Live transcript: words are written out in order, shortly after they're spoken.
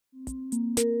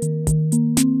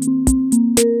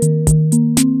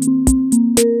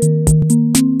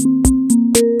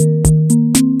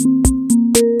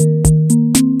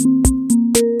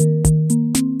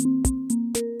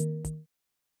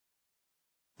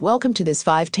Welcome to this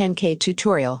 510K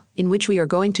tutorial, in which we are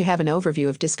going to have an overview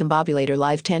of Discombobulator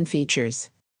Live10 features.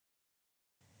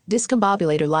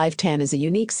 Discombobulator Live10 is a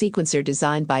unique sequencer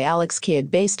designed by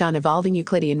Alexkid based on evolving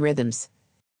Euclidean rhythms.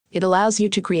 It allows you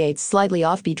to create slightly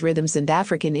offbeat rhythms and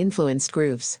African-influenced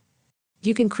grooves.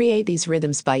 You can create these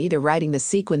rhythms by either writing the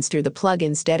sequence through the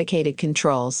plugin's dedicated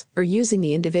controls, or using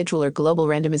the individual or global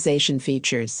randomization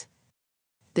features.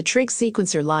 The trig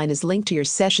sequencer line is linked to your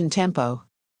session tempo.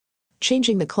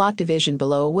 Changing the clock division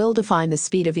below will define the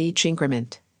speed of each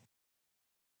increment.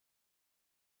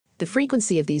 The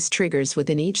frequency of these triggers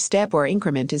within each step or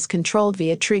increment is controlled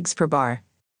via trigs per bar.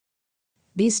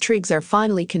 These trigs are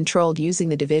finally controlled using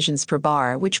the divisions per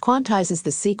bar, which quantizes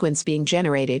the sequence being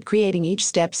generated, creating each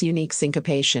step's unique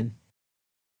syncopation.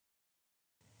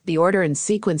 The order and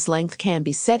sequence length can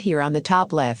be set here on the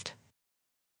top left.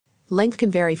 Length can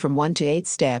vary from 1 to 8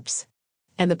 steps,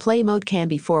 and the play mode can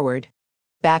be forward,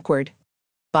 backward,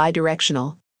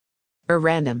 bidirectional, or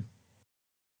random.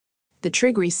 The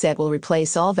trig reset will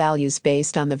replace all values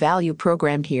based on the value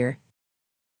programmed here,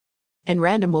 and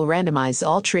random will randomize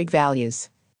all trig values.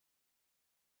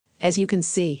 As you can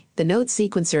see, the note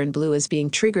sequencer in blue is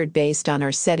being triggered based on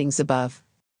our settings above.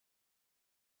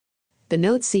 The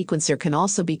note sequencer can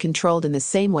also be controlled in the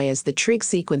same way as the trig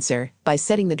sequencer, by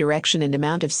setting the direction and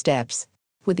amount of steps,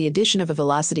 with the addition of a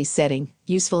velocity setting,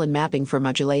 useful in mapping for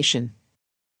modulation.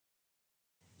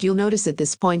 You'll notice at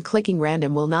this point clicking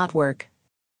random will not work.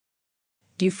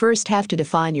 You first have to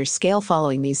define your scale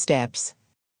following these steps.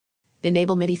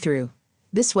 Enable MIDI through.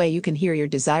 This way you can hear your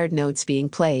desired notes being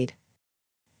played.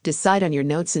 Decide on your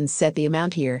notes and set the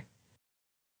amount here.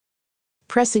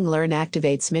 Pressing Learn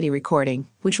activates MIDI recording,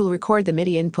 which will record the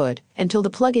MIDI input until the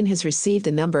plugin has received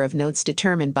the number of notes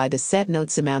determined by the Set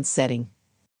Notes Amount setting.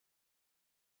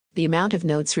 The amount of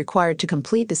notes required to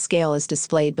complete the scale is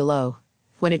displayed below.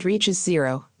 When it reaches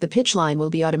 0, the pitch line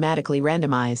will be automatically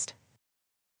randomized.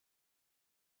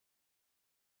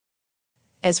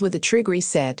 As with the trig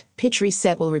reset, pitch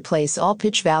reset will replace all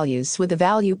pitch values with the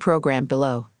value programmed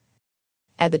below.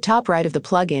 At the top right of the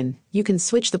plugin, you can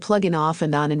switch the plugin off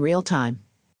and on in real time.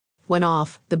 When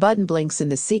off, the button blinks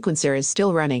and the sequencer is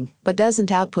still running, but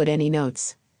doesn't output any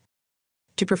notes.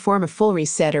 To perform a full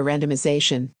reset or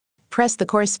randomization, press the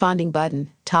corresponding button,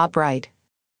 top right.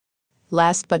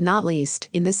 Last but not least,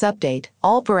 in this update,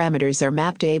 all parameters are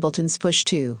mapped to Ableton's push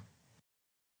 2.